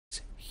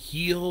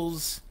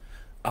heals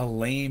a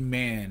lame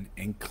man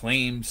and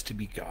claims to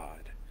be God.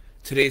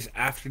 Today's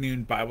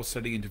afternoon Bible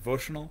study and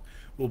devotional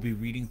will be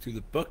reading through the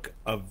book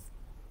of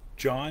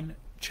John,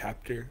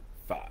 chapter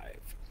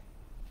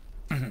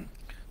 5.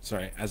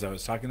 Sorry, as I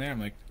was talking there, I'm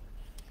like,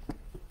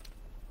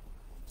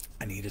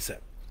 I need a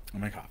sip of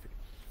my coffee.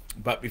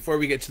 But before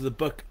we get to the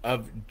book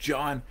of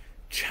John,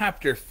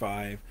 chapter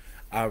 5,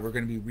 we're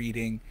going to be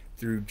reading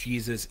through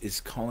Jesus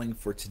is Calling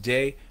for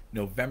today,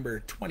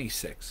 November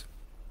 26th,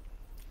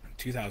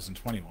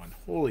 2021.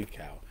 Holy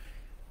cow.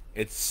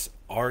 It's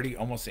already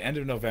almost the end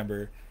of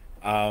November,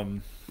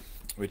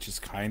 which is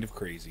kind of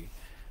crazy.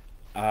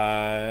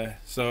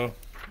 So,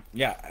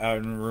 yeah, a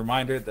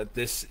reminder that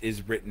this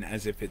is written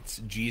as if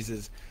it's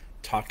Jesus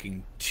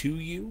talking to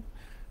you.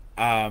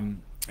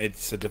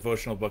 It's a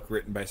devotional book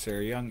written by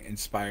Sarah Young,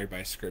 inspired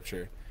by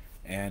Scripture.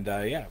 And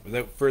yeah,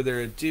 without further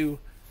ado,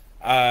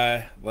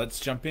 let's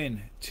jump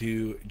in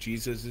to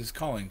Jesus is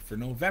Calling for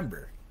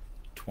November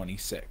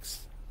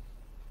 26th.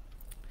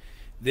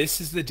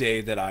 This is the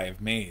day that I have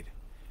made.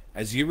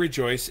 As you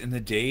rejoice in the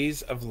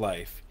days of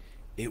life,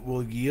 it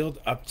will yield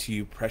up to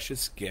you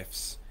precious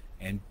gifts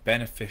and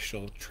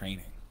beneficial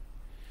training.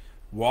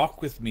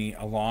 Walk with me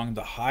along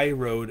the high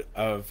road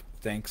of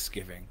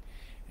thanksgiving,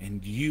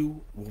 and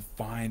you will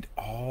find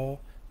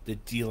all the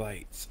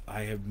delights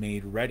I have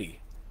made ready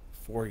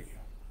for you.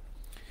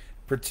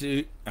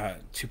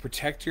 To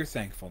protect your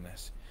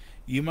thankfulness,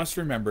 you must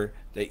remember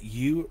that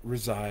you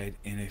reside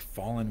in a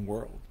fallen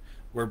world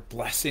where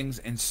blessings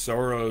and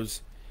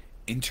sorrows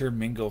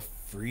intermingle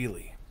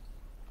freely.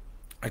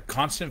 A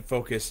constant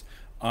focus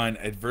on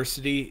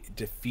adversity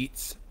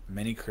defeats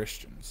many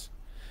Christians.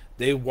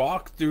 They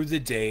walk through the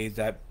day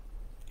that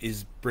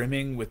is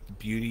brimming with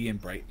beauty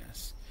and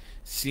brightness,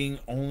 seeing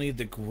only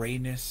the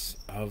grayness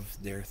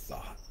of their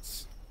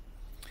thoughts.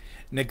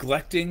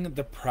 Neglecting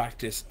the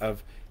practice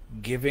of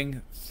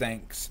giving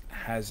thanks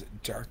has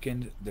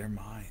darkened their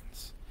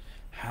minds.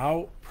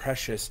 How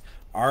precious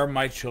are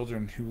my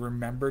children who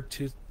remember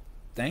to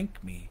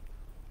thank me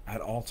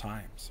at all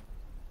times.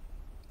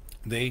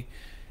 They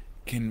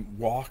can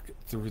walk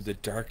through the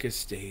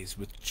darkest days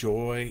with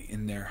joy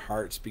in their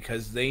hearts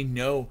because they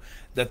know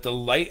that the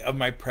light of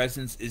my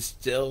presence is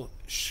still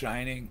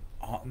shining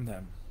on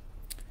them.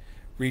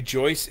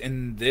 Rejoice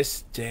in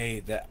this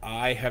day that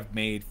I have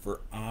made, for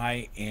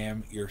I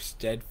am your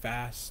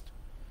steadfast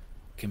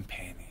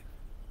companion.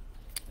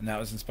 And that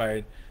was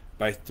inspired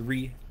by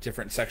 3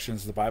 different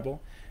sections of the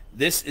Bible.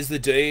 This is the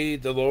day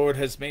the Lord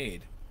has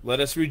made. Let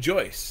us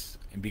rejoice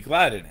and be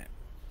glad in it.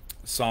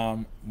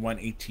 Psalm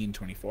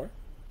 118:24.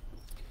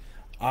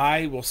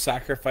 I will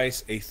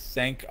sacrifice a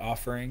thank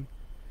offering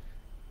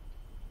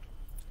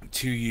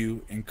to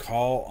you and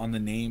call on the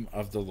name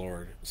of the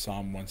Lord.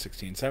 Psalm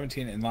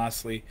 116:17. And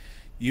lastly,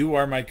 you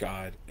are my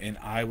God, and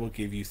I will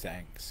give you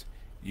thanks.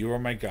 You are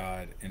my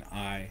God, and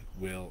I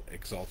will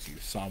exalt you.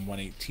 Psalm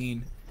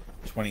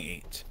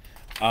 118:28.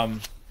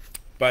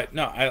 But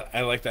no,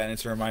 I like that, and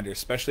it's a reminder,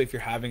 especially if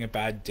you're having a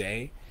bad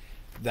day,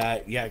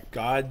 that yeah,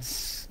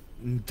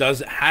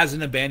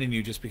 hasn't abandoned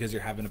you just because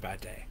you're having a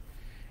bad day,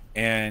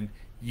 and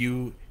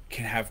you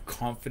can have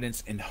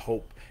confidence and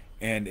hope,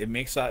 and it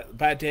makes that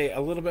bad day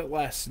a little bit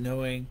less,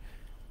 knowing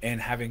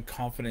and having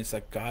confidence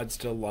that God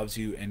still loves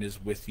you and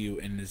is with you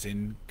and is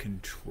in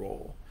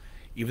control.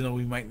 Even though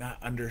we might not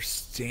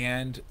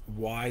understand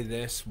why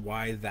this,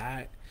 why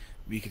that,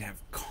 we can have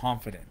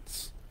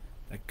confidence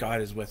that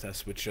God is with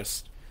us, which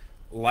just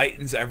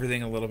lightens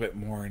everything a little bit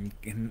more and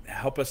can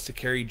help us to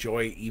carry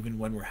joy even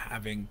when we're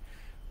having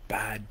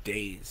bad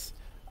days.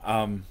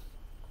 And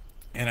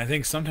I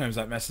think sometimes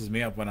that messes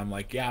me up when I'm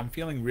like, yeah, I'm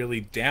feeling really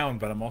down,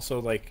 but I'm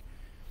also like,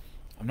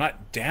 I'm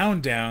not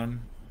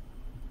down,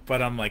 but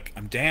I'm like,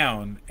 I'm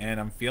down and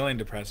I'm feeling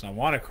depressed and I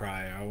want to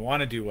cry, I want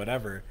to do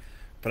whatever,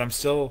 but I'm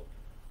still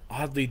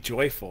oddly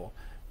joyful.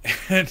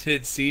 And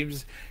it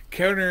seems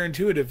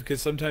counterintuitive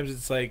because sometimes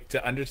it's like,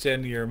 to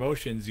understand your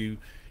emotions, you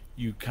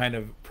kind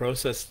of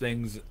process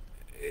things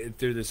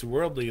through this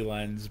worldly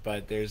lens,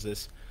 but there's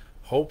this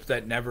hope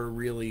that never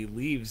really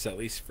leaves, at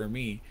least for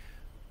me,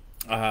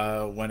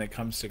 when it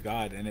comes to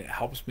God, and it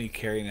helps me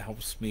carry and it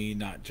helps me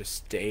not just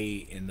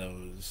stay in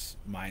those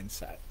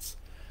mindsets.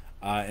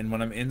 And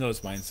when I'm in those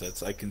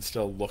mindsets, I can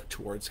still look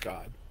towards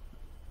God,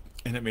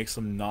 and it makes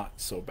them not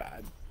so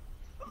bad.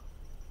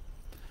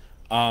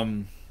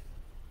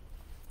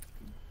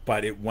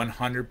 But it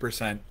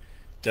 100%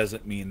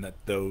 doesn't mean that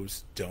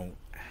those don't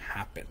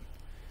happen.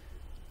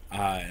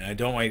 And I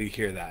don't want you to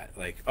hear that.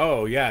 Like,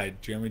 oh yeah,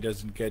 Jeremy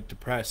doesn't get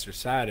depressed or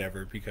sad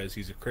ever because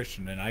he's a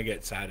Christian, and I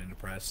get sad and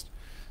depressed.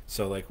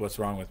 So like, what's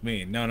wrong with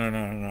me? No.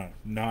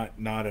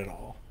 Not at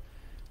all.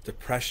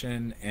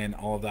 Depression and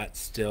all of that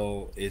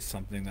still is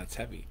something that's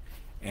heavy.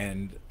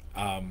 And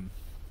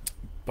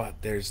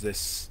but there's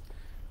this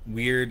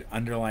weird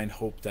underlying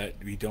hope that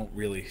we don't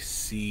really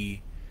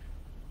see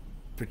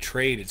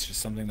portrayed. It's just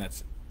something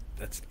that's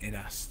in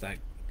us, that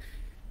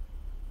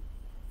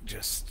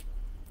just,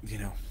 you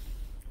know,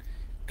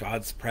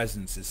 God's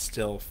presence is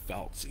still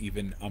felt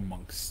even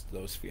amongst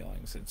those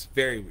feelings. It's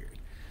very weird.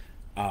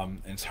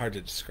 And it's hard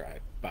to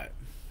describe, but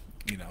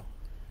you know,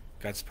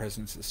 God's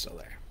presence is still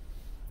there.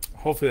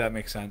 Hopefully that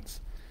makes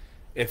sense.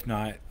 If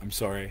not, I'm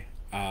sorry.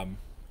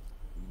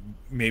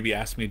 Maybe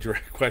ask me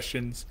direct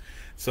questions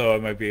so I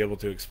might be able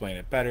to explain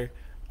it better.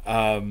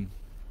 Um,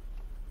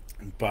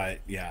 but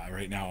yeah,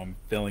 right now I'm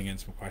filling in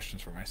some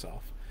questions for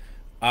myself.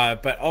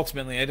 But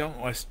ultimately, I don't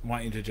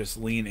want you to just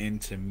lean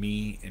into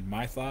me and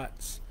my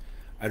thoughts.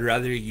 I'd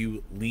rather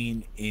you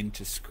lean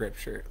into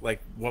Scripture,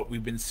 like what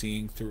we've been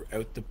seeing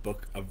throughout the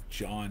book of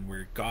John,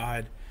 where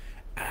God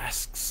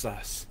asks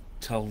us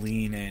to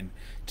lean in,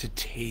 to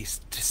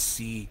taste, to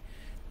see,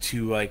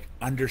 to like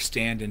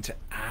understand, and to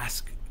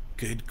ask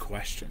good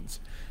questions.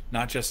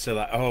 Not just to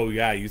like, oh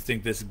yeah, you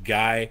think this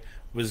guy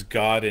was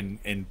God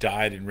and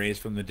died and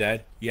raised from the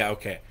dead? Yeah,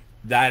 okay.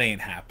 That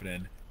ain't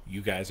happening. You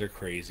guys are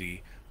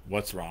crazy.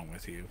 What's wrong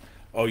with you?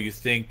 Oh, you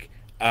think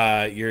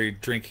you're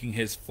drinking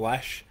his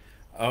flesh?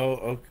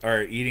 Or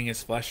eating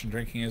his flesh and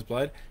drinking his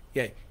blood?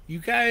 Yeah, you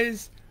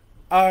guys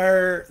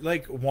are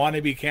like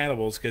wannabe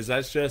cannibals because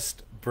that's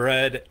just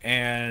bread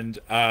and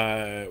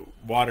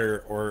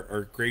water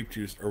or grape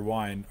juice or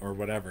wine or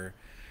whatever.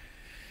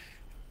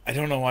 I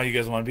don't know why you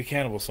guys want to be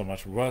cannibals so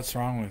much. What's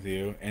wrong with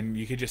you? And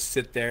you could just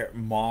sit there,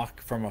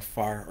 mock from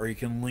afar, or you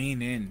can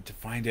lean in to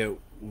find out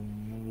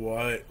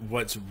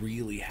what's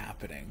really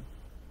happening.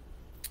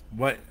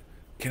 What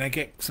can I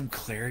get some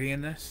clarity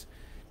in this?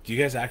 Do you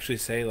guys actually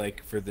say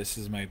like, for this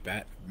is my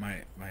bet,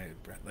 my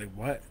like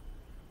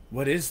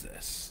what is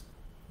this?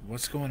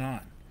 What's going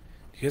on?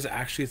 Do you guys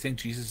actually think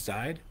Jesus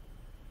died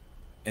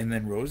and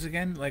then rose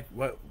again? Like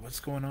what's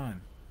going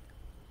on?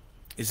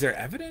 Is there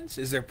evidence?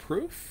 Is there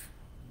proof?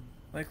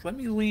 Like, let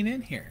me lean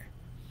in here.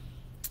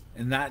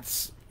 And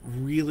that's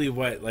really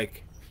what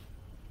like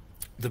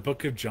the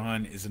book of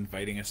John is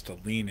inviting us to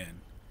lean in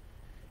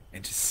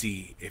and to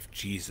see if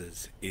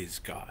Jesus is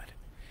God.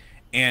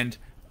 And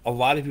a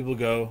lot of people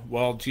go,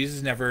 well,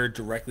 Jesus never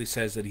directly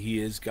says that he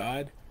is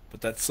God, but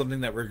that's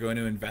something that we're going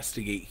to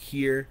investigate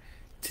here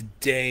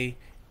today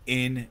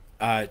in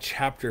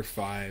chapter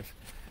 5.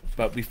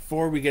 But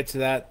before we get to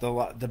that,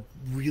 the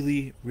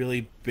really,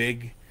 really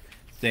big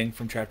thing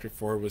from chapter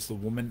 4 was the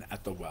woman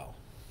at the well,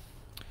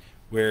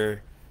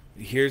 where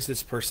here's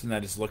this person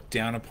that is looked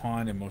down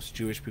upon and most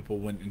Jewish people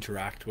wouldn't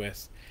interact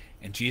with.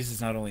 And Jesus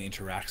not only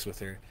interacts with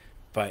her,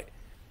 but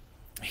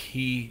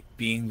he,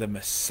 being the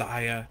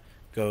Messiah,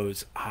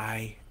 goes,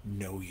 I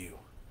know you.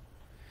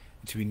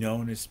 And to be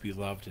known is to be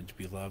loved, and to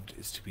be loved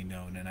is to be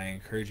known. And I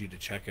encourage you to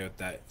check out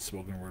that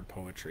spoken word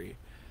poetry.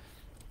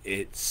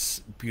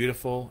 It's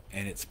beautiful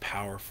and it's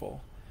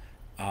powerful.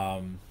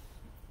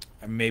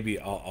 Maybe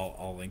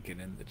I'll link it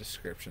in the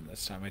description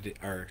this time. I did,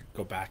 or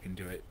go back and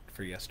do it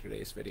for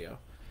yesterday's video.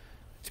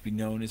 To be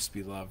known is to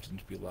be loved, and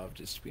to be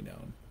loved is to be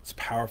known. It's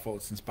powerful.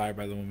 It's inspired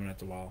by the woman at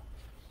the well.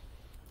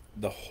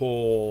 The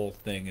whole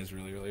thing is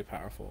really, really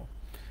powerful.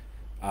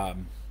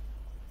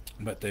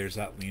 But there's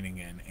that leaning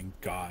in, and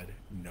God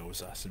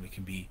knows us, and we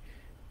can be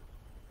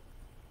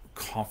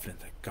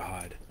confident that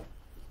God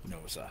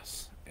knows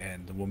us.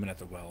 And the woman at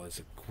the well is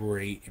a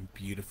great and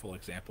beautiful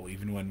example,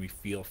 even when we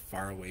feel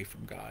far away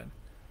from God,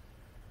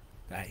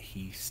 that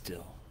he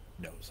still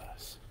knows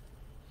us.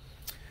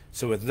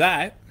 So with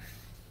that,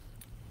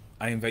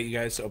 I invite you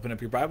guys to open up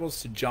your Bibles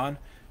to John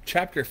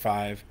chapter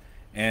 5,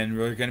 and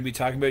we're going to be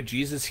talking about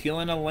Jesus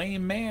healing a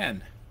lame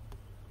man.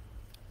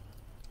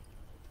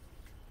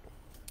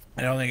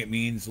 I don't think it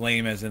means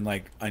lame as in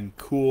like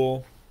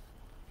uncool.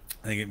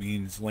 I think it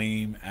means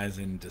lame as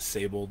in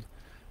disabled.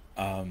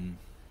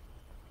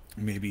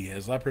 Maybe he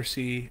has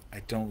leprosy.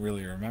 I don't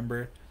really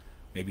remember.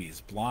 Maybe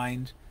he's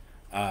blind.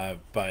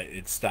 But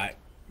it's that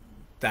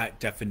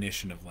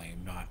definition of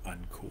lame, not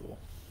uncool.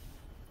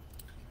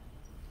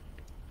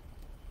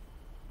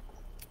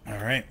 All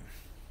right.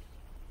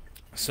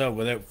 So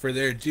without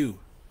further ado,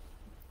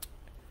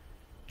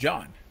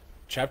 John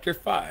chapter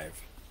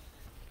 5.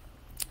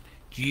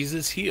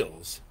 Jesus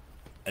heals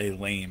a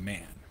lame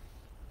man.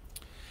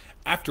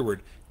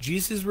 Afterward,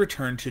 Jesus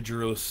returned to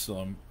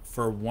Jerusalem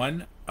for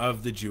one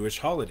of the Jewish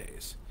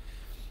holidays.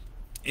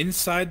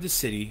 Inside the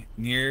city,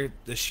 near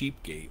the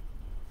sheep gate,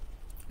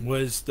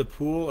 was the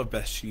pool of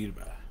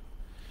Bethesda,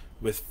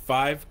 with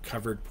 5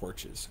 covered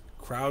porches.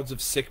 Crowds of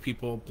sick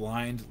people,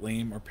 blind,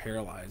 lame, or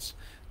paralyzed,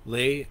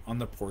 lay on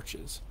the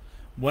porches.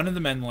 One of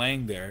the men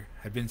laying there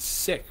had been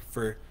sick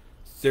for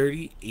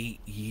 38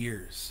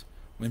 years.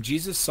 When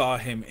Jesus saw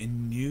him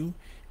and knew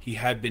he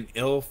had been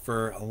ill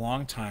for a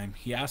long time,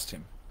 he asked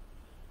him,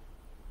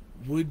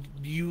 "Would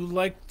you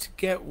like to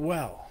get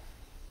well?"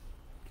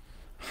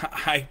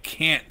 "I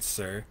can't,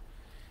 sir,"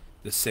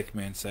 the sick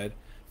man said,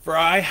 "for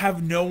I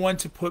have no one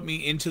to put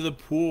me into the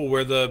pool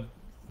where the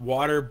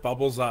water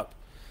bubbles up.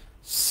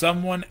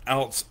 Someone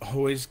else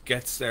always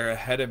gets there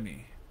ahead of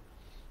me."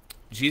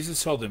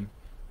 Jesus told him,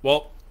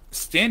 "Well,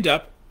 stand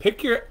up,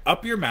 pick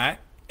up your mat,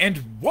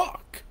 and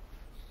walk."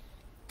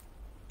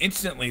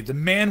 Instantly, the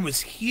man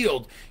was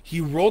healed. He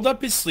rolled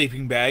up his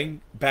sleeping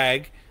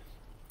mat,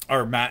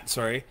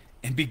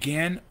 and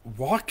began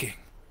walking.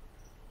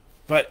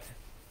 But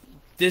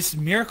this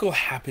miracle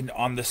happened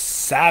on the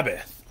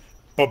Sabbath,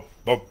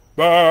 Ba,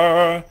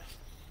 ba.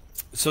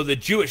 So the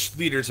Jewish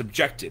leaders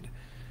objected.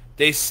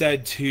 They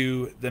said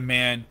to the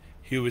man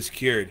who was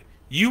cured,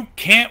 "You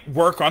can't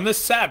work on the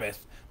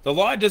Sabbath. The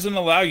law doesn't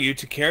allow you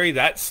to carry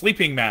that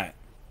sleeping mat."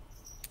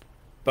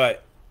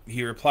 But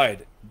he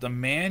replied, "The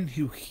man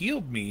who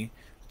healed me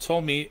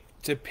told me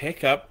to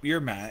pick up your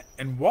mat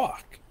and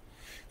walk."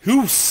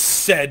 "Who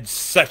said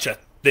such a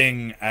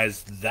thing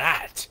as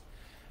that?"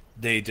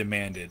 they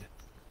demanded.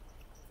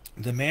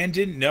 The man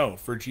didn't know,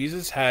 for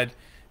Jesus had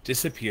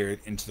disappeared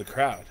into the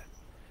crowd.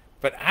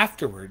 But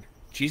afterward,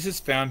 Jesus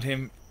found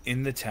him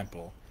in the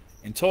temple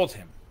and told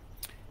him,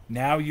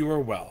 "Now you are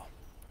well.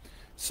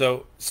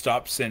 So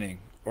stop sinning,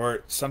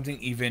 or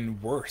something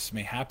even worse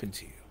may happen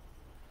to you."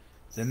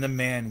 Then the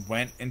man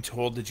went and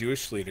told the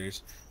Jewish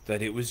leaders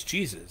that it was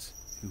Jesus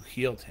who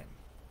healed him.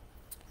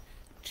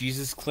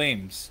 Jesus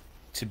claims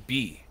to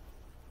be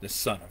the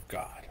Son of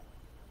God.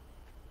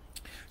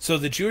 So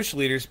the Jewish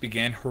leaders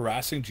began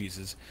harassing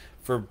Jesus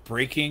for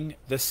breaking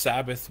the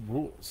Sabbath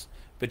rules.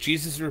 But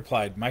Jesus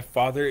replied, "My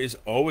Father is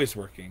always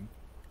working,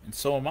 and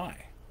so am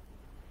I."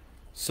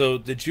 So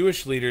the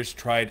Jewish leaders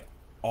tried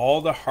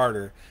all the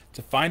harder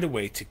to find a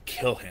way to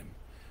kill him,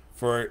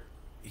 for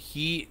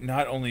he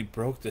not only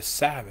broke the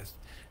Sabbath,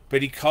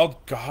 but he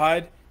called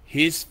God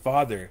his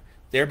Father,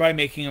 thereby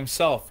making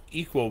himself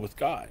equal with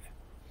God.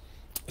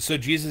 So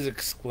Jesus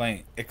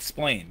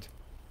explained,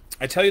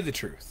 "I tell you the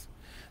truth.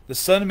 The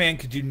Son of Man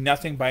could do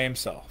nothing by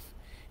himself.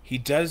 He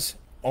does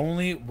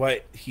only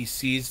what he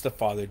sees the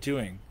Father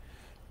doing.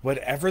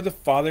 Whatever the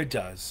Father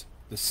does,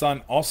 the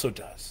Son also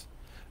does.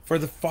 For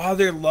the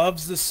Father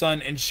loves the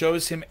Son and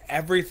shows him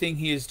everything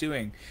he is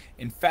doing.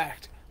 In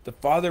fact, the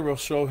Father will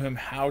show him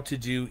how to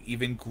do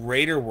even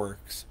greater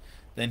works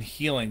than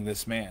healing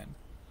this man.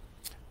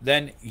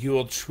 Then you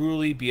will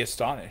truly be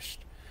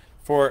astonished.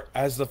 For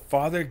as the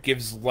Father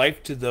gives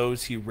life to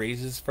those he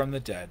raises from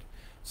the dead,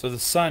 so the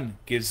Son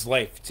gives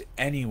life to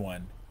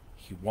anyone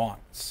he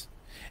wants.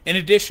 In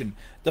addition,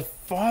 the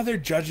Father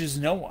judges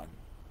no one.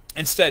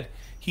 Instead,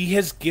 he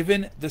has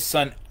given the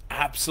Son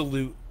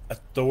absolute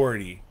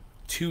authority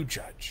to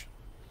judge,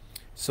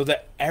 so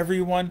that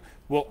everyone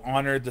will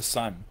honor the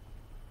Son,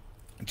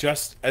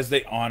 just as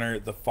they honor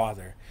the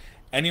Father.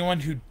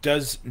 Anyone who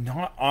does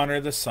not honor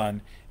the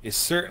Son is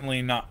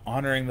certainly not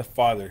honoring the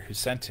Father who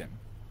sent him.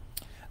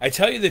 I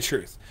tell you the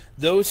truth,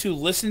 those who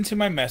listen to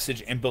my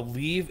message and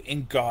believe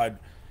in God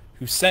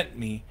who sent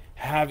me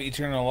have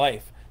eternal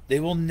life. They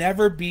will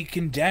never be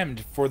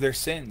condemned for their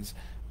sins,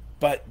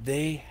 but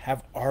they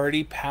have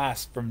already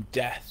passed from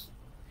death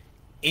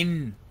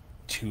into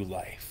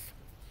life.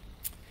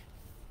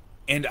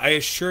 And I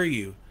assure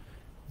you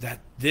that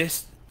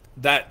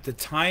the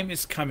time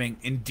is coming,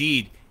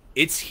 indeed,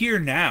 it's here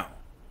now,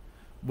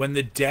 when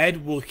the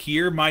dead will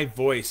hear my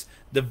voice,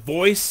 the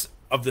voice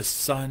of the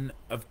Son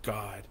of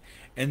God,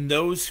 and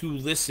those who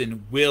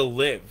listen will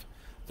live.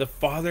 The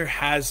Father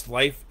has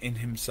life in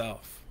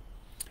himself,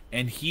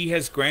 and he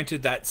has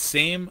granted that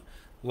same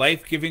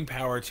life-giving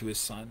power to his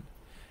Son,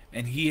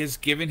 and he has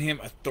given him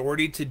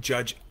authority to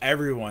judge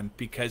everyone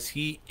because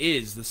he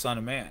is the Son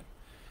of Man.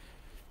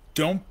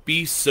 Don't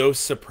be so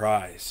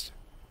surprised.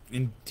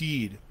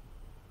 Indeed,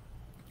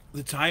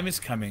 the time is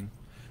coming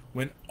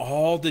when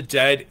all the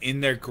dead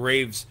in their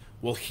graves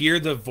will hear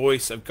the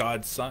voice of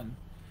God's Son,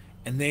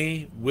 and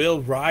they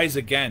will rise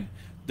again.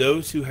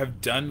 Those who have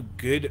done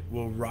good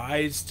will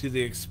rise to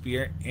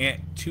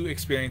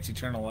experience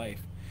eternal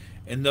life,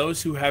 and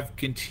those who have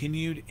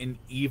continued in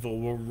evil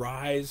will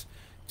rise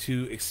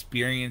to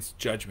experience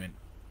judgment.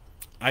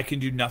 I can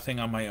do nothing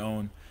on my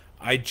own.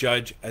 I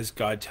judge as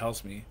God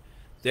tells me.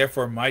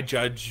 Therefore, my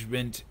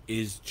judgment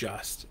is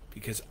just,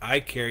 because I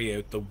carry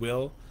out the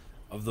will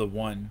of the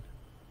one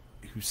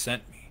who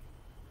sent me,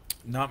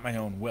 not my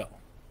own will.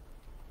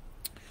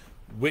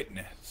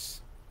 Witness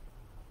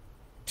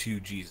to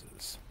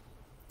Jesus.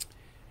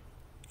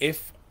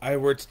 If I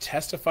were to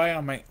testify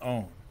on my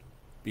own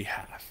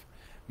behalf,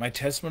 my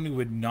testimony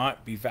would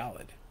not be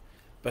valid,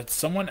 but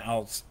someone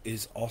else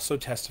is also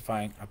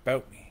testifying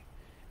about me.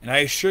 And I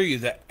assure you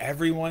that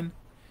everything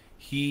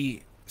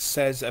he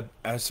says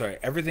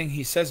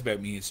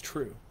about me is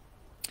true.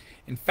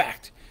 In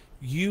fact,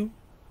 you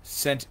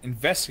sent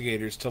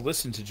investigators to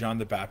listen to John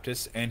the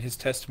Baptist, and his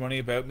testimony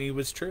about me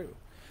was true.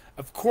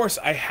 Of course,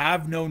 I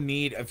have no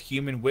need of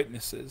human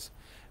witnesses,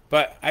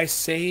 but I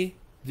say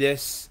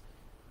these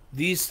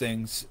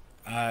things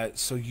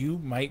so you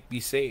might be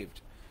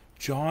saved.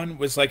 John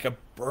was like a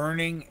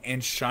burning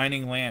and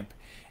shining lamp,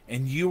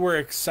 and you were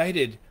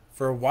excited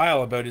for a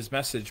while about his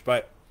message,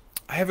 but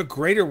I have a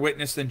greater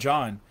witness than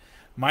John,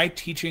 my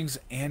teachings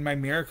and my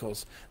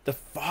miracles. The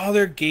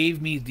Father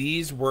gave me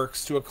these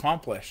works to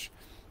accomplish,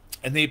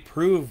 and they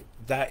prove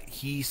that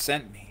he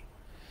sent me.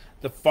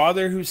 The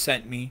Father who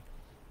sent me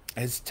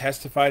has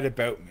testified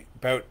about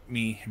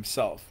me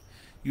himself.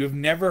 You have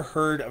never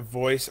heard a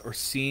voice or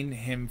seen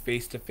him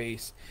face to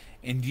face,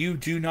 and you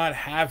do not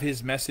have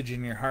his message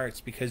in your hearts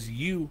because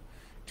you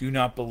do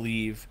not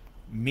believe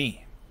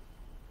me,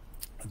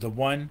 the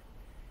one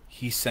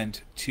he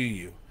sent to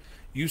you.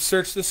 You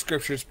search the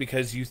scriptures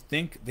because you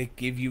think they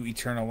give you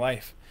eternal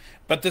life.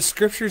 But the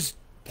scriptures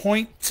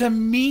point to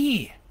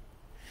me.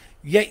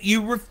 Yet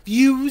you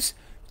refuse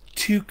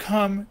to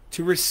come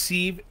to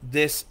receive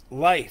this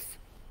life.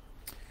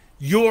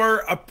 Your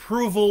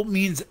approval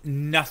means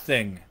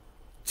nothing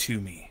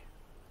to me,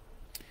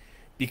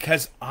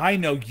 because I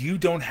know you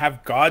don't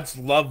have God's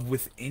love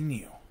within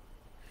you.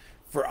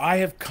 For I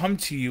have come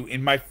to you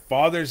in my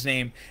Father's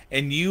name,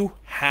 and you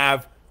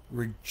have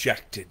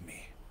rejected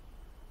me.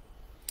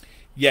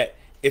 Yet,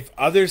 if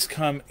others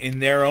come in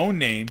their own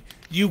name,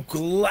 you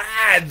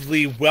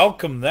gladly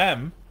welcome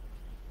them.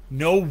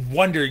 No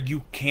wonder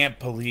you can't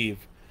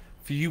believe,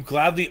 for you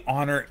gladly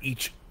honor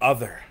each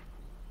other.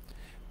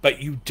 But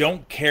you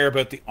don't care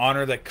about the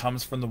honor that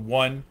comes from the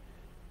one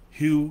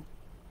who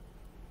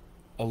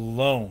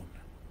alone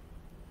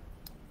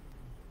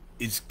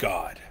is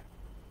God.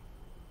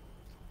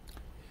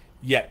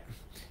 Yet,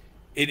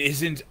 it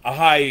isn't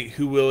I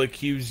who will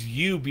accuse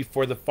you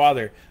before the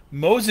Father.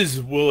 Moses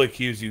will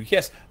accuse you.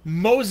 Yes,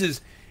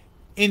 Moses,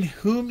 in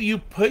whom you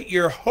put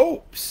your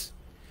hopes.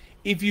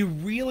 If you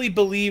really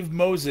believe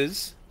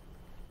Moses,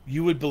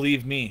 you would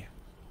believe me,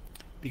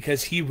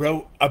 because he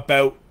wrote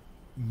about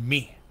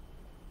me.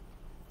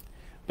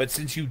 But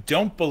since you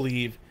don't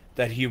believe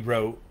that he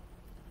wrote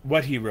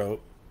what he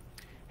wrote,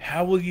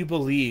 how will you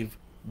believe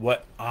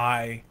what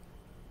I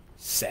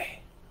say?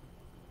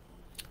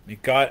 May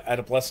God add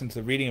a blessing to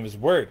the reading of his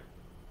word.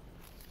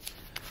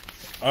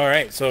 All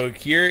right, so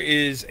here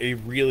is a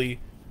really,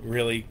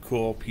 really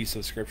cool piece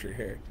of scripture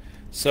here.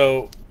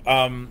 So,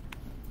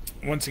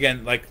 once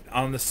again, like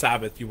on the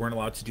Sabbath, you weren't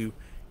allowed to do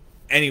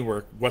any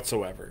work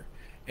whatsoever.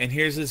 And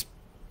here's this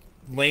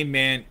lame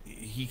man,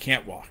 he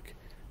can't walk.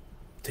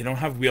 They don't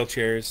have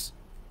wheelchairs.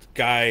 The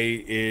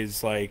guy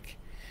is like,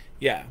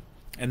 yeah.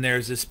 And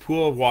there's this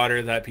pool of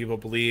water that people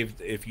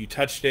believed if you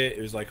touched it,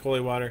 it was like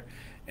holy water,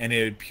 and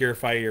it would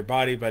purify your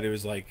body, but it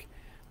was like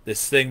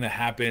this thing that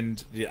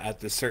happened at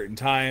this certain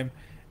time,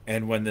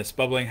 and when this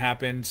bubbling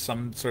happened,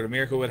 some sort of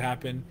miracle would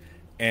happen,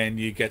 and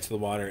you get to the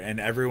water. And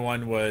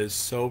everyone was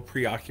so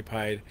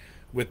preoccupied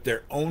with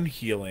their own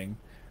healing,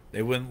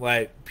 they wouldn't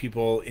let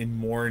people in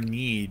more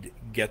need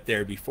get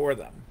there before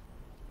them.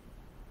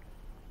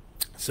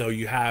 So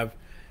you have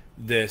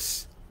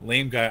this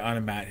lame guy on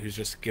a mat who's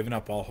just given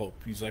up all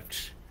hope. He's like,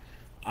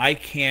 I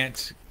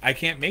can't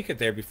make it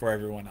there before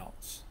everyone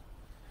else.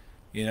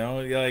 You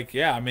know, you're like,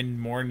 yeah, I'm in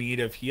more need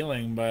of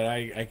healing, but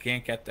I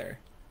can't get there.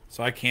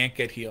 So I can't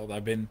get healed.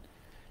 I've been,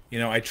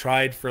 I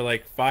tried for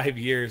like 5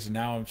 years, and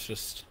now I'm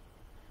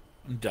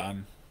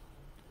done.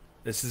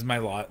 This is my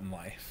lot in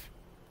life.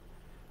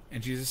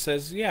 And Jesus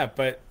says, yeah,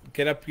 but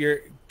get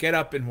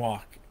up and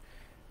walk.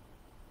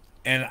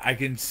 And I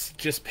can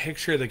just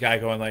picture the guy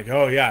going like,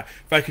 oh yeah,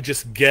 if I could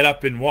just get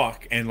up and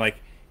walk. And like,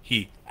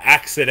 he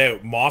acts it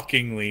out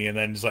mockingly, and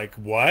then is like,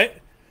 what?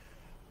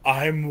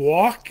 I'm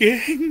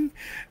walking?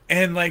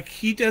 And like,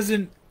 he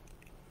doesn't,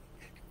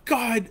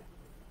 God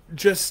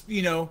just,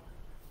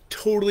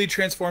 totally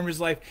transformed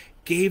his life,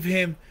 gave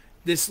him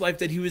this life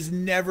that he was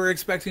never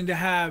expecting to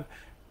have,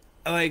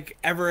 like,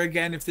 ever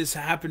again. If this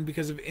happened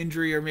because of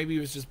injury, or maybe he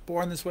was just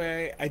born this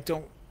way, I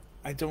don't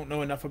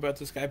know enough about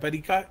this guy, but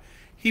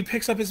he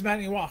picks up his mat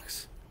and he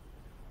walks,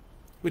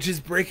 which is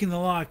breaking the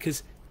law,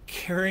 because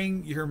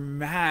carrying your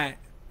mat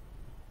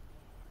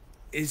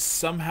is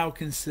somehow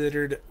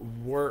considered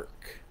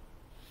work.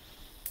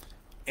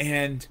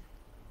 And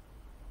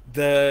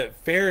the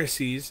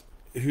Pharisees,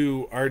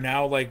 who are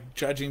now like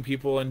judging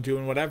people and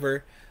doing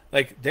whatever,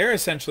 like, they're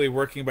essentially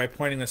working by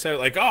pointing this out,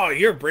 like, oh,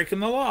 you're breaking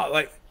the law.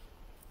 Like,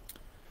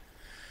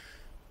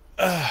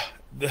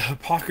 the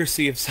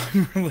hypocrisy of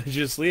some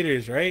religious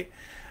leaders, right?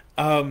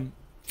 And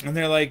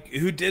they're like,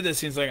 who did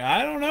this? And he's like,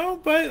 I don't know,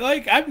 but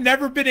like, I've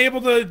never been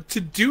able to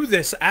do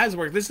this as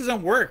work. This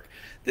isn't work.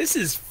 This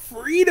is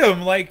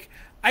freedom. Like,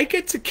 I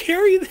get to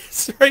carry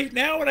this right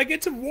now, and I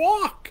get to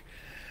walk.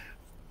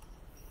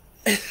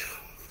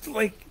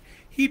 Like,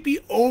 he'd be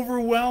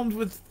overwhelmed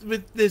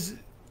with this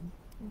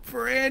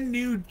brand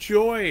new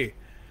joy.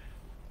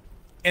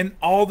 And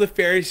all the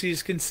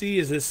Pharisees can see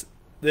is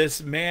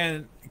this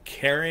man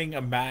carrying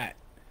a mat.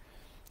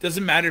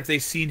 Doesn't matter if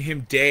they've seen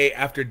him day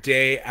after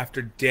day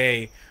after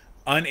day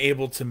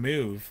unable to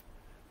move.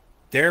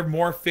 They're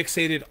more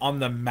fixated on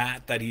the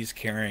mat that he's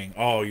carrying.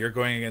 Oh, you're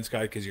going against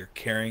God because you're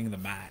carrying the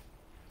mat.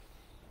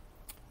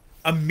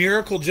 A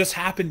miracle just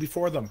happened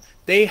before them.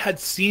 They had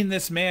seen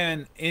this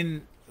man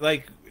in,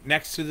 like,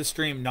 next to the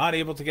stream, not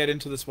able to get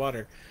into this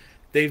water.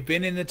 They've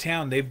been in the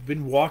town. They've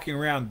been walking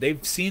around.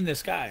 They've seen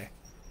this guy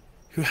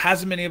who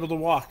hasn't been able to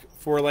walk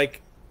for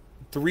like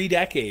 3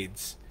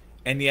 decades.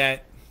 And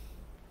yet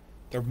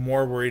they're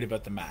more worried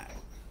about the mat.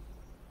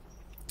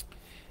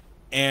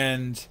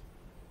 And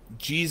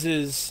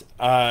Jesus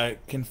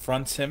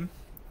confronts him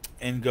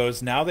and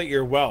goes, now that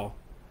you're well,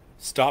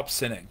 stop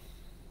sinning.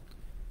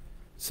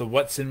 So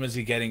what sin was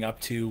he getting up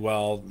to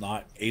while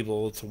not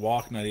able to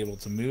walk, not able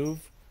to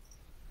move?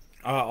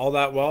 All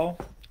that well?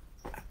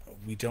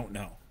 We don't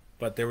know.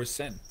 But there was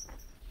sin.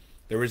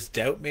 There was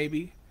doubt,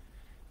 maybe.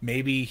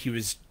 Maybe he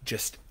was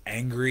just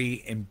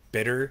angry and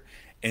bitter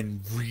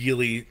and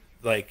really,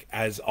 like,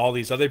 as all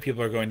these other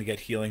people are going to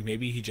get healing,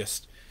 maybe he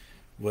just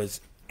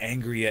was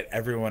angry at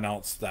everyone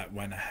else that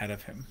went ahead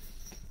of him.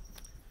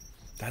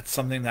 That's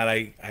something that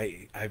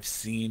I've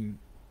seen,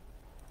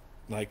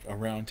 like,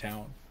 around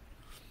town.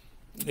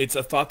 It's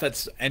a thought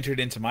that's entered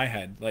into my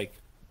head. Like,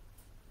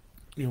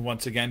 you know,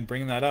 once again,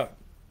 bringing that up.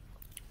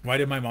 Why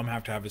did my mom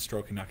have to have a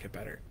stroke and not get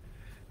better?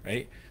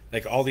 Right?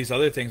 Like, all these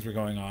other things were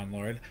going on,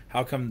 Lord.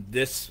 How come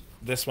this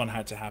one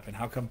had to happen?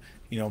 How come,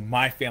 you know,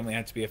 my family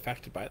had to be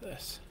affected by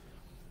this?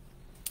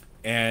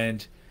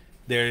 And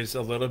there's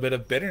a little bit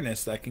of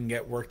bitterness that can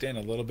get worked in,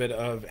 a little bit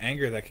of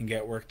anger that can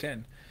get worked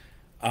in.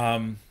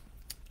 Um,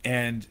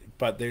 and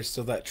but there's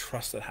still that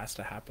trust that has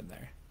to happen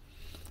there.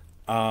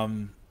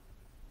 Um,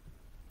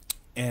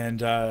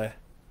 and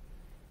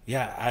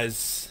yeah,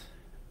 as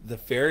the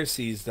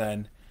Pharisees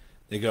then,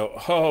 they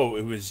go, oh,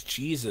 it was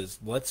Jesus.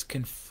 Let's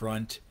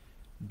confront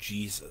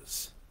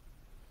Jesus.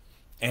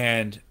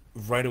 And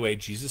right away,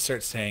 Jesus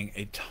starts saying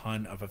a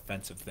ton of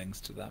offensive things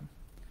to them.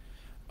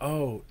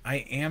 Oh, I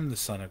am the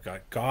Son of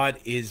God. God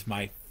is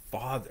my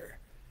Father.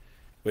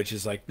 Which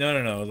is like, no,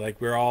 no, no.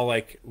 Like, we're all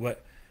like,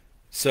 what?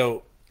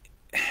 So,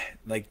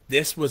 like,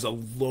 this was a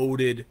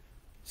loaded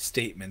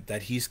statement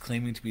that he's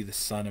claiming to be the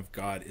Son of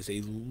God is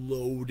a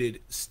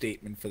loaded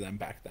statement for them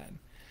back then.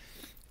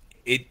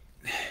 It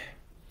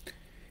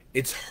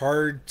it's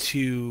hard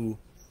to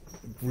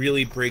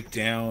really break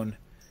down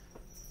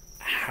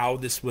how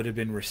this would have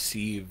been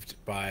received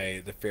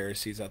by the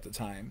Pharisees at the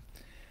time.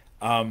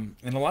 And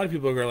a lot of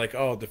people are like,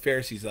 oh, the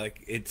Pharisees,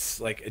 like, it's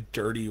like a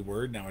dirty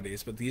word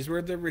nowadays, but these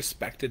were the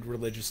respected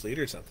religious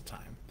leaders at the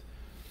time.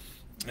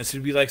 This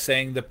would be like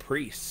saying the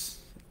priests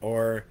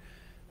or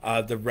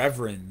the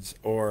reverends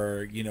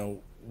or, you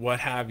know,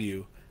 what have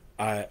you,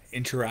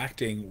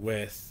 interacting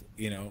with,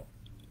 you know,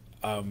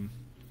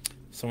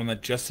 someone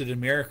that just did a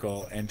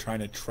miracle and trying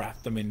to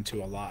trap them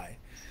into a lie.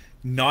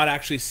 Not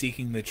actually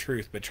seeking the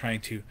truth, but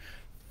trying to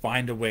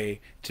find a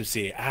way to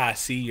say,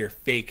 see, you're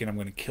fake and I'm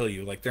going to kill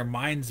you. Like, their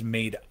mind's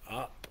made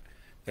up.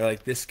 They're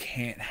like, this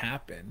can't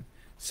happen.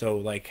 So,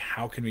 like,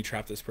 how can we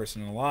trap this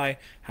person in a lie?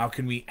 How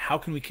can we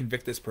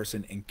convict this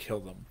person and kill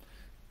them?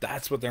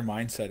 That's what their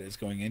mindset is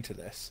going into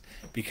this.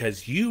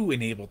 Because you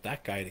enabled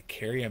that guy to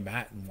carry a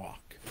mat and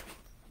walk.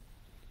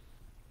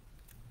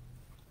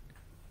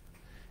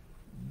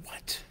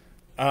 What?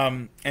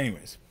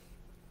 Anyways.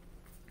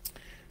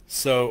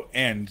 So,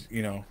 and,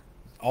 you know,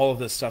 all of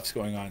this stuff's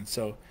going on.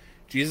 So,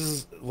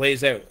 Jesus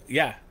lays out,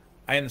 yeah,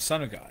 I am the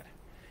Son of God.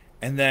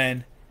 And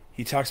then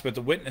he talks about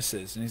the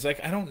witnesses. And he's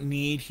like, I don't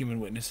need human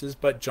witnesses,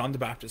 but John the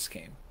Baptist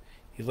came.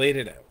 He laid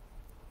it out.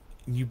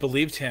 And you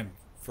believed him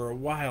for a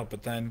while,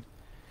 but then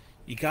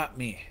you got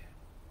me.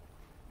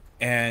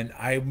 And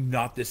I'm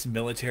not this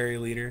military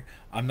leader.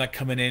 I'm not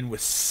coming in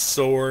with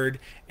sword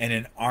and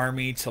an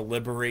army to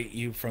liberate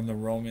you from the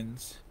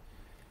Romans.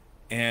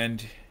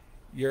 And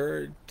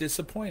you're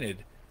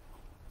disappointed.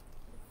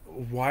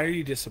 Why are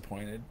you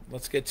disappointed?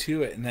 Let's get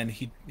to it. And then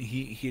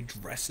he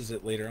addresses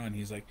it later on.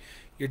 He's like,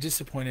 you're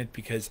disappointed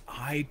because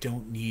I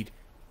don't need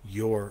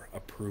your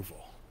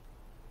approval.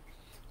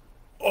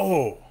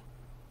 Oh,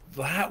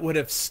 that would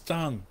have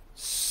stung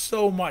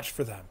so much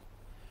for them.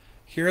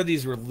 Here are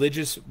these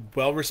religious,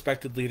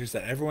 well-respected leaders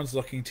that everyone's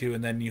looking to,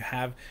 and then you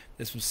have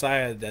this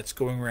Messiah that's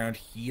going around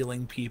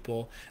healing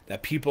people,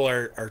 that people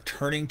are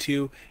turning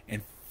to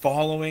and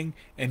following,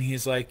 and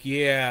he's like,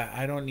 yeah,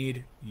 I don't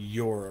need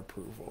your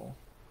approval.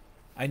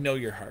 I know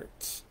your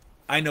hearts.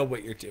 I know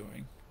what you're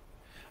doing.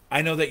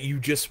 I know that you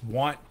just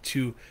want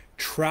to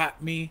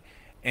trap me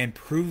and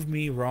prove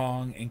me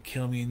wrong and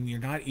kill me, and you're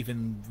not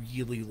even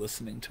really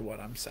listening to what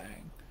I'm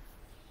saying.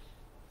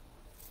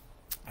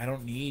 I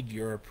don't need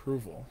your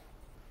approval.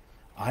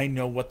 I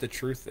know what the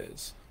truth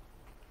is.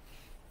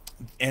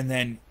 And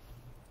then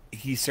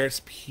he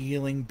starts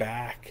peeling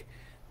back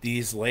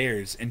these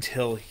layers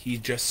until he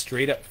just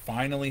straight up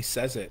finally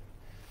says it.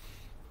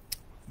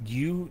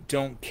 You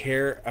don't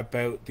care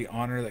about the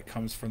honor that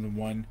comes from the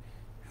one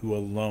who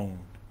alone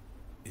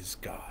is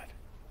God.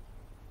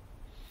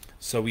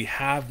 So we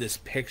have this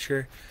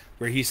picture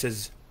where he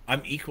says,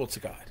 I'm equal to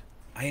God.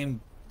 I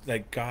am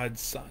like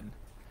God's son.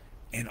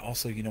 And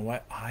also, you know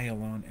what? I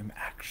alone am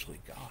actually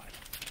God.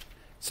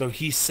 So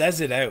he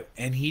says it out,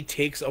 and he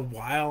takes a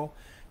while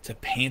to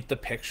paint the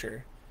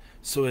picture.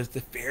 So as the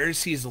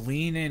Pharisees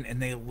lean in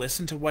and they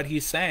listen to what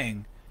he's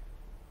saying,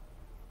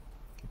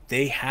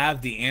 they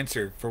have the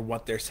answer for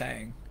what they're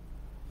saying.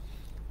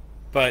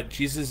 But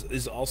Jesus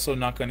is also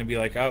not going to be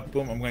like, oh,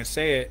 boom, I'm going to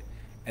say it.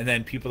 And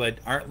then people that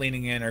aren't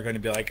leaning in are going to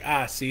be like,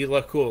 see,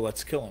 look cool,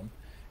 let's kill him.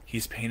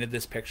 He's painted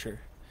this picture.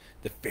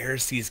 The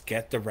Pharisees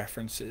get the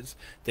references.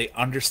 They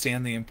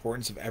understand the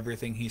importance of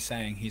everything he's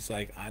saying. He's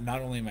like,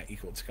 not only am I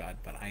equal to God,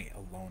 but I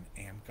alone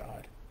am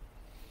God.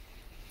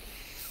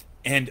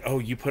 And,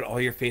 you put all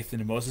your faith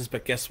into Moses,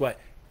 but guess what?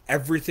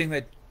 Everything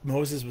that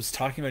Moses was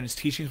talking about in his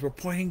teachings were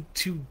pointing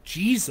to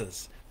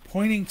Jesus,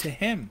 pointing to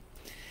him.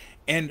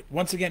 And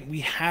once again, we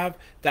have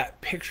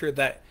that picture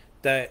that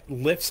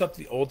lifts up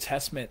the Old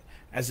Testament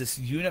as this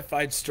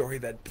unified story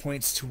that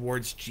points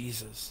towards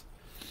Jesus.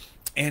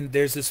 And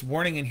there's this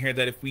warning in here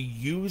that if we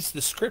use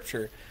the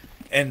scripture,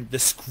 and the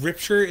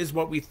scripture is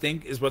what we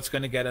think is what's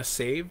going to get us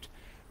saved,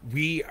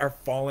 we are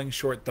falling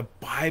short. The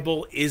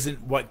Bible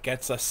isn't what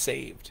gets us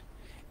saved.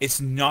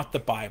 It's not the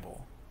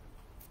Bible.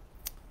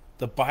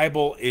 The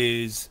Bible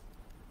is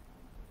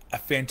a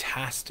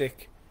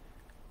fantastic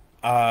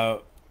uh,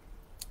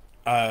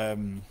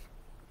 um,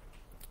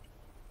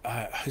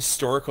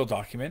 historical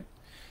document,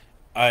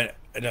 a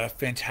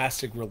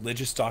fantastic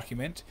religious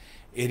document.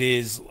 It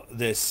is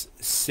this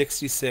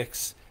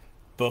 66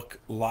 book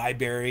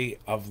library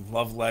of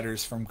love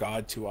letters from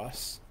God to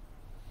us.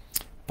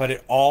 But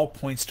it all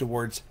points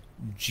towards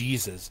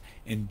Jesus.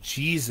 And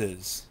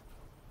Jesus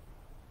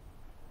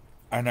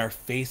and our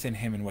faith in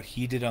him and what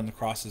he did on the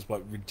cross is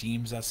what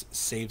redeems us,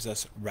 saves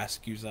us,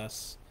 rescues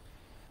us,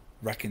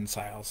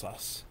 reconciles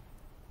us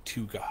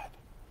to God.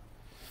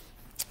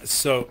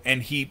 So,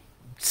 and he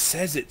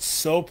says it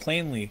so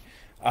plainly.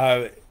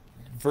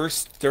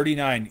 Verse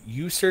 39,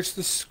 you search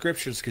the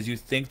scriptures because you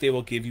think they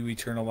will give you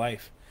eternal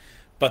life.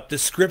 But the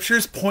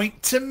scriptures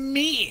point to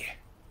me.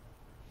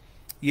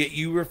 Yet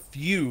you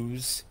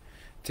refuse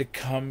to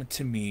come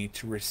to me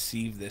to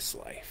receive this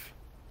life.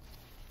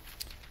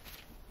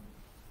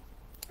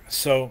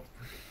 So,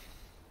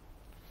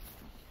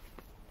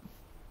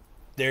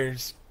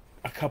 there's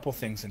a couple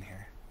things in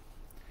here.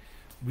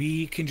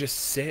 We can just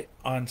sit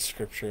on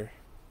scripture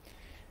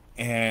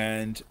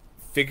and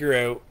figure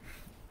out,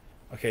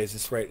 okay, is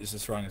this right? Is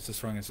this wrong? Is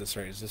this wrong? Is this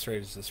right? Is this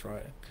right? Is this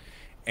right?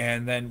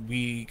 And then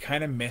we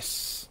kind of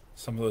miss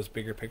some of those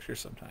bigger pictures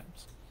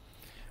sometimes.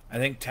 I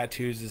think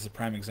tattoos is a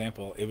prime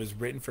example. It was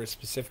written for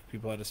specific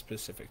people at a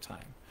specific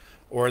time.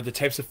 Or the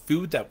types of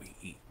food that we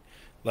eat.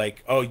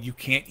 Like, oh, you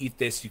can't eat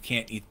this, you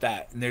can't eat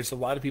that. And there's a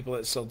lot of people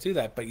that still do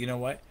that. But you know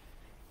what?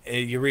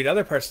 You read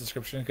other parts of the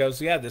scripture and it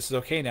goes, yeah, this is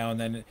okay now. And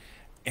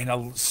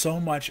then, so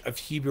much of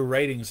Hebrew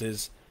writings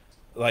is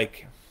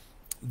like,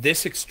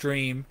 this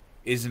extreme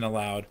isn't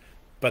allowed,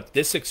 but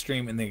this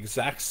extreme in the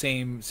exact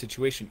same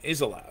situation is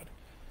allowed.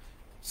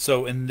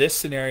 So in this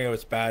scenario,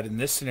 it's bad. In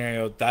this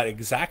scenario, that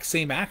exact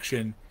same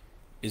action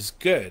is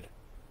good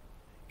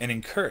and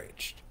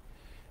encouraged.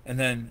 And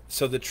then,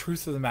 so the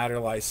truth of the matter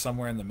lies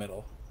somewhere in the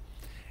middle.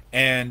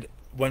 And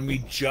when we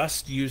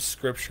just use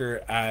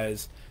scripture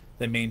as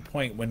the main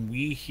point, when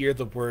we hear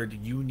the word,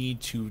 you need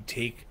to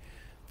take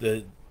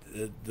the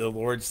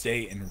Lord's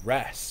day and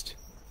rest,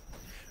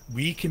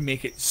 we can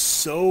make it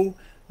so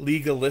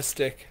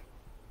legalistic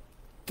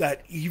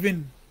that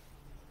even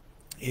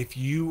if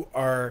you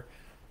are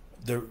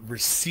the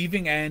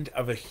receiving end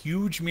of a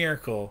huge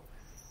miracle,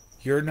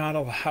 you're not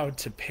allowed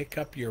to pick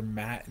up your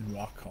mat and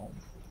walk home.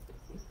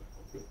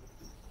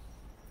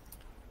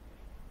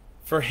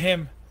 For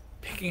him,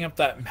 picking up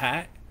that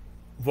mat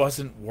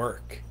wasn't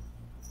work.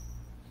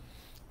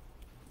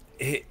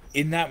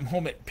 In that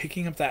moment,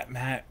 picking up that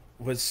mat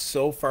was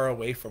so far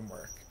away from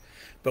work.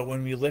 But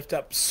when we lift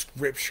up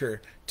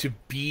scripture to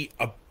be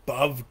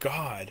above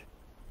God,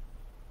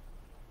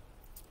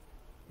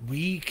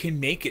 we can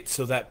make it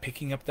so that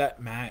picking up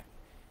that mat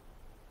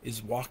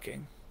is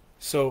walking.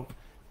 So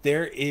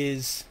there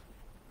is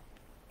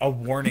a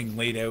warning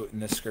laid out in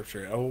the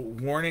scripture, a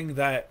warning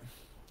that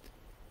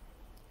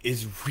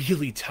is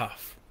really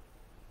tough.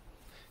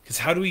 Because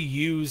how do we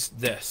use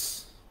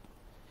this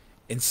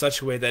in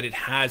such a way that it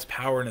has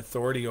power and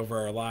authority over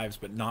our lives,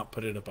 but not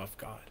put it above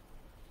God?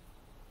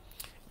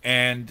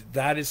 And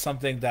that is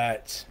something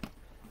that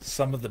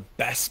some of the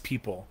best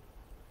people,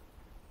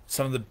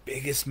 some of the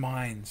biggest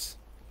minds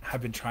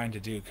have been trying to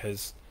do,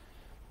 because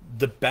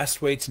the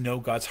best way to know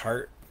God's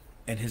heart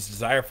and his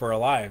desire for our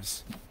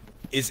lives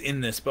is in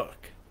this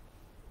book.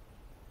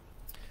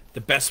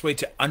 The best way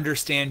to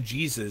understand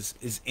Jesus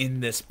is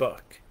in this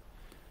book.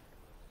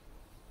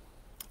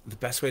 The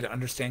best way to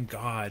understand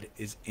God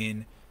is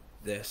in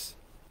this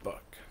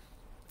book.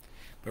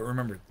 But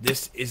remember,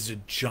 this is a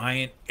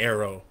giant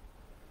arrow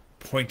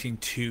pointing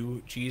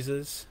to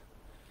Jesus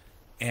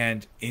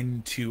and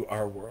into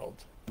our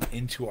world,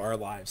 into our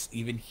lives,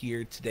 even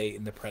here today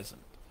in the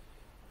present.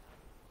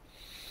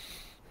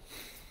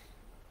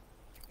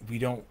 We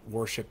don't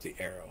worship the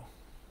arrow.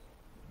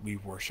 We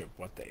worship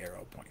what the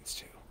arrow points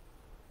to.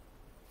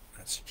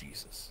 That's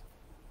Jesus.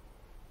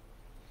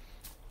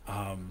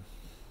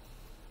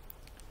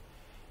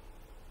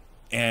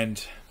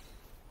 And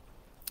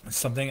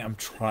something I'm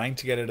trying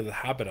to get out of the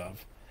habit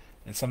of,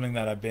 and something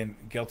that I've been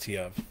guilty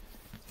of,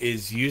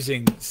 is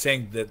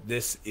saying that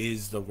this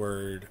is the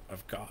Word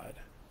of God.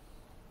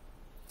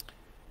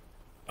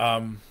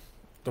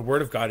 The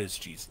Word of God is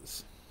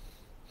Jesus.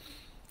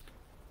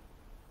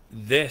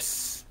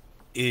 This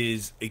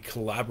is a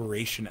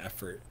collaboration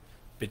effort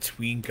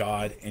between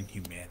God and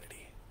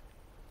humanity.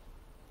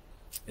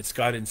 It's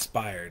God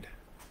inspired.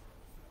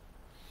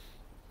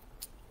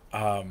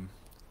 It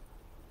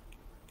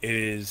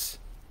is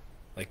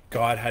like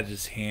God had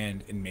his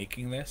hand in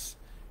making this,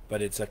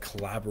 but it's a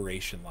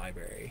collaboration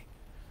library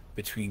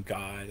between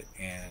God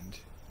and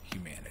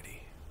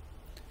humanity.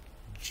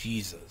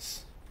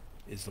 Jesus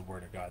is the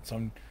Word of God.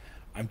 So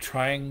I'm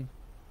trying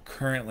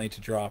currently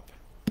to drop,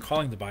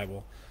 calling the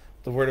Bible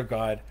the Word of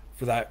God,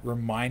 for that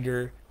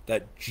reminder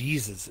that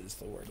Jesus is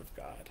the Word of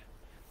God,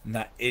 and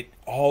that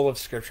all of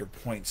Scripture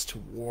points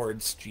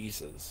towards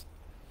Jesus.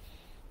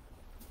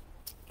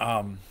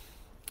 And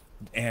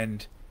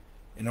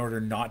in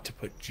order not to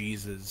put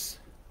Jesus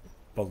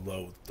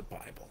below the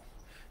Bible,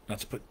 not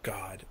to put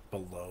God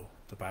below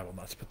the Bible,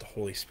 not to put the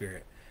Holy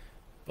Spirit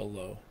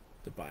below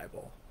the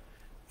Bible.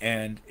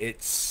 And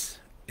it's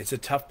a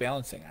tough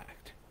balancing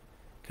act,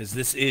 because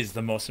this is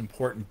the most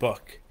important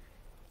book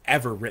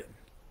ever written.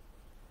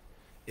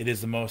 It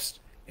is the most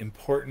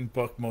important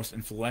book, most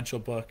influential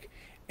book,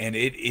 and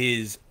it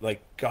is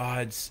like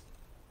God's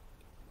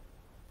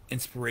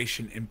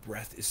inspiration and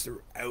breath is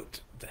throughout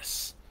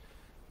this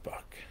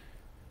book.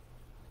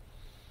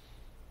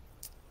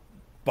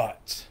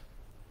 But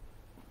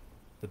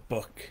the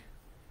book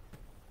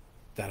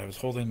that I was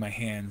holding in my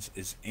hands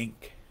is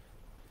ink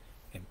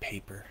and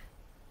paper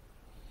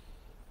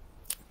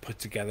put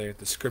together.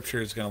 The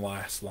Scripture is going to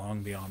last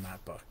long beyond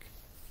that book,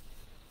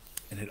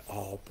 and it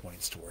all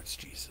points towards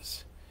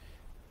Jesus.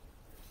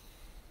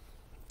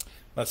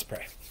 Let's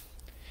pray.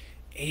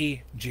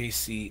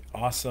 AJC,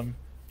 awesome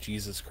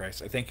Jesus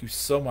Christ, I thank you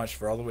so much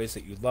for all the ways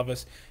that you love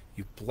us,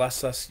 you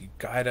bless us, you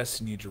guide us,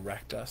 and you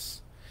direct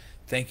us.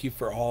 Thank you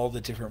for all the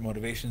different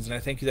motivations, and I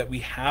thank you that we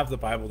have the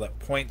Bible that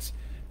points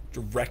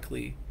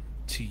directly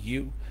to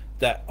you,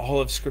 that all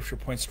of Scripture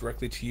points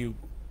directly to you.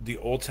 The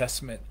Old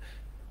Testament,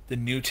 the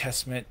New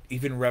Testament,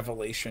 even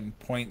Revelation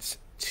points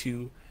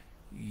to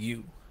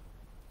you.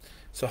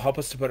 So help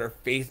us to put our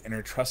faith and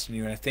our trust in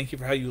you. And I thank you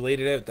for how you laid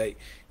it out, that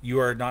you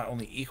are not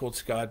only equal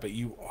to God, but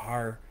you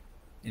are,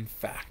 in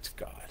fact,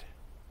 God.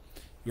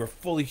 You are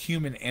fully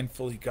human and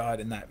fully God.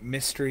 And that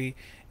mystery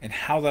and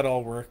how that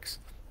all works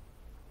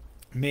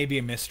may be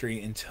a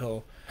mystery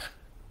until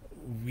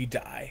we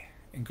die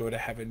and go to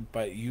heaven.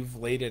 But you've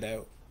laid it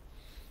out.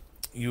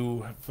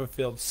 You have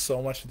fulfilled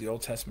so much of the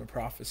Old Testament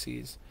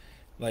prophecies.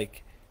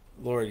 Like,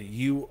 Lord,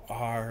 you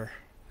are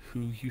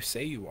who you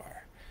say you are.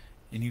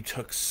 And you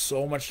took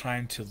so much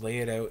time to lay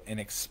it out and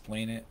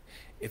explain it.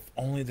 If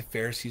only the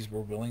Pharisees were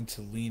willing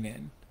to lean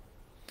in.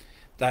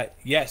 That,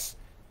 yes,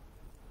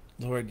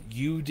 Lord,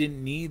 you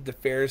didn't need the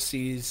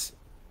Pharisees'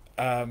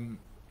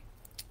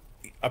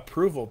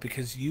 approval,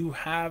 because you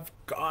have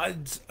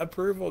God's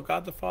approval,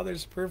 God the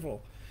Father's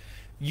approval.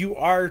 You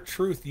are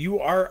truth. You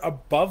are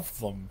above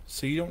them,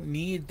 so you don't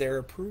need their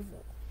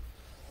approval.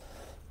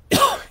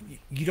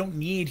 You don't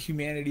need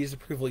humanity's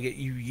approval, yet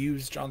you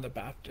use John the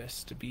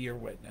Baptist to be your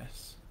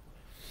witness.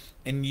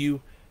 And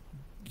you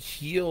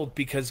healed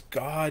because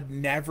God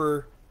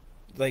never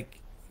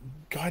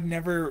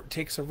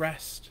takes a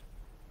rest.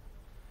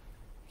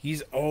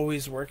 He's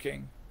always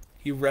working.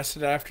 He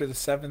rested after the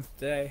seventh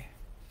day,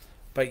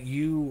 but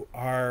you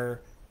are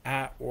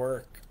at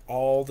work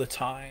all the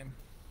time.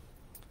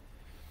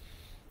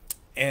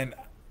 And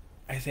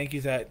I thank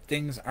you that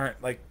things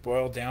aren't like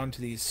boiled down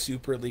to these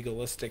super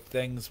legalistic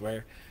things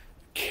where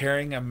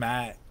carrying a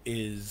mat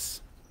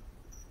is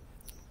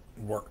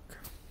work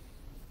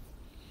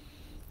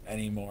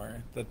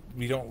anymore. That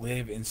we don't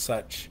live in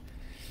such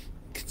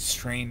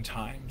constrained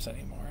times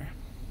anymore.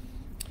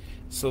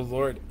 So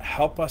Lord,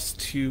 help us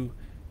to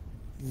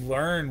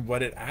learn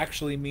what it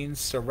actually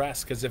means to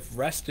rest, because if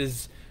rest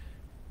is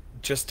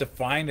just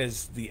defined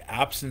as the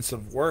absence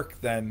of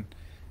work, then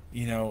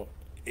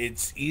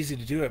it's easy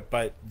to do it.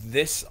 But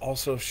this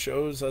also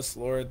shows us,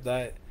 Lord,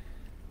 that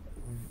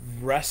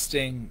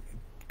resting,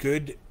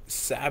 good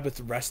Sabbath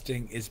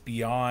resting, is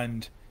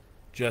beyond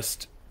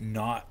just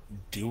not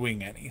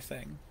doing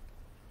anything.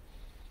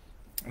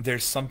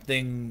 There's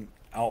something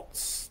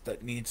else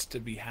that needs to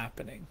be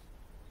happening.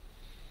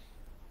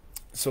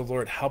 So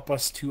Lord, help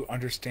us to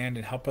understand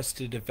and help us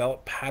to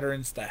develop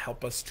patterns that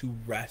help us to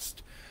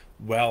rest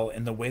well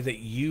in the way that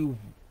you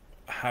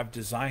have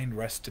designed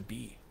rest to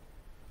be.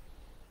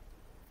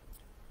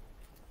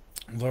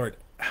 Lord,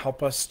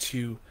 help us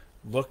to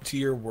look to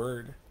your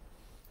word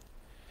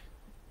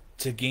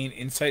to gain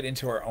insight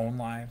into our own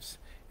lives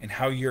and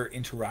how you're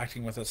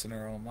interacting with us in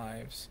our own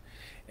lives,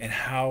 and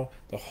how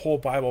the whole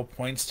Bible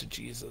points to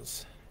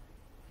Jesus.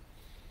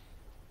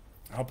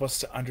 Help us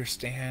to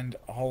understand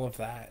all of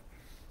that,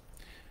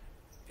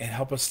 and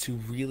help us to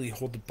really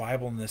hold the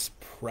Bible in this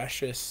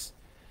precious,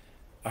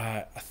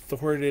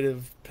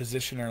 authoritative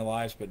position in our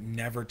lives, but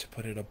never to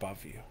put it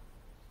above you.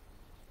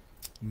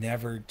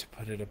 Never to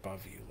put it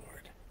above you,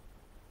 Lord.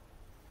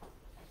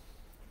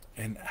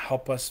 And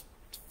help us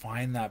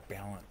find that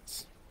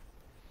balance.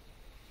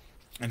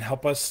 And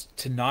help us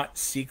to not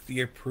seek the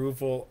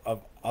approval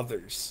of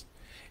others.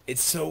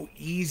 It's so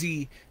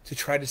easy to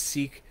try to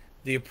seek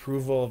the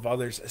approval of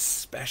others,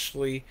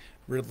 especially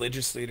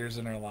religious leaders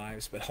in our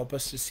lives, but help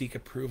us to seek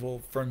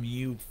approval from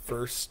you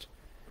first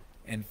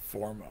and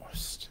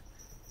foremost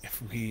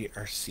if we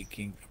are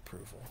seeking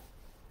approval.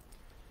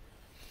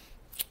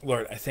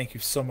 Lord, I thank you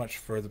so much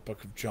for the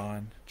book of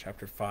John,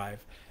 chapter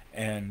 5,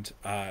 and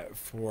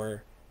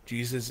for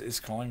Jesus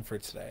is calling for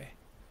today.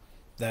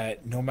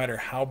 That no matter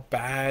how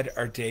bad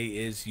our day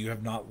is, you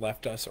have not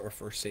left us or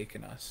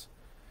forsaken us.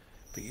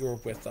 but you are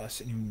with us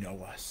and you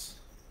know us.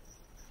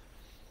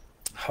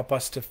 Help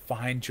us to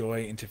find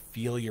joy and to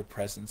feel your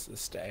presence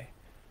this day.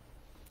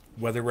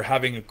 Whether we're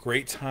having a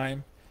great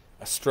time,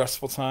 a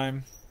stressful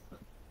time,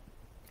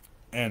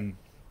 and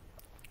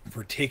if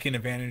we're taking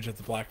advantage of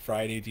the Black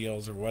Friday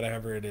deals or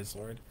whatever it is,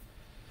 Lord,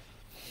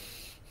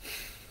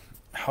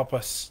 help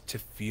us to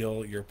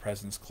feel your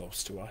presence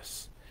close to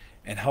us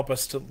and help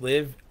us to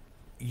live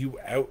you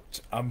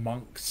out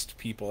amongst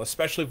people,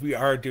 especially if we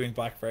are doing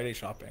Black Friday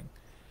shopping.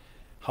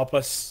 Help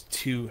us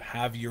to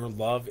have your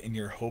love and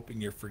your hope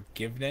and your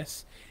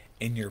forgiveness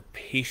and your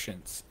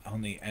patience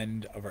on the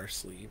end of our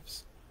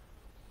sleeves.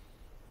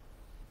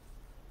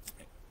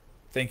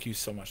 Thank you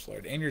so much,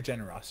 Lord, and your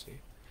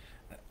generosity.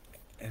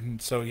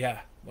 And so,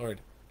 yeah,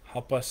 Lord,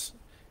 help us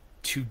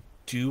to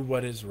do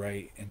what is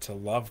right and to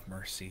love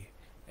mercy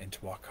and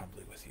to walk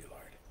humbly with you,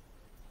 Lord.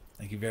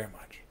 Thank you very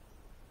much.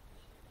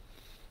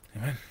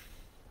 Amen.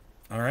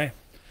 All right.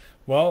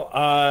 Well,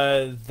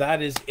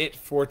 that is it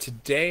for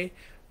today.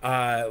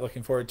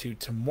 Looking forward to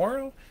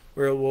tomorrow,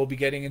 where we'll be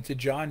getting into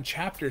John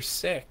chapter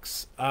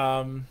 6.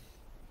 So,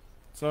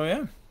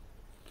 yeah.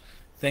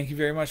 Thank you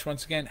very much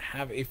once again.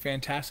 Have a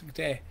fantastic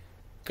day.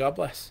 God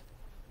bless.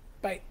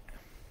 Bye.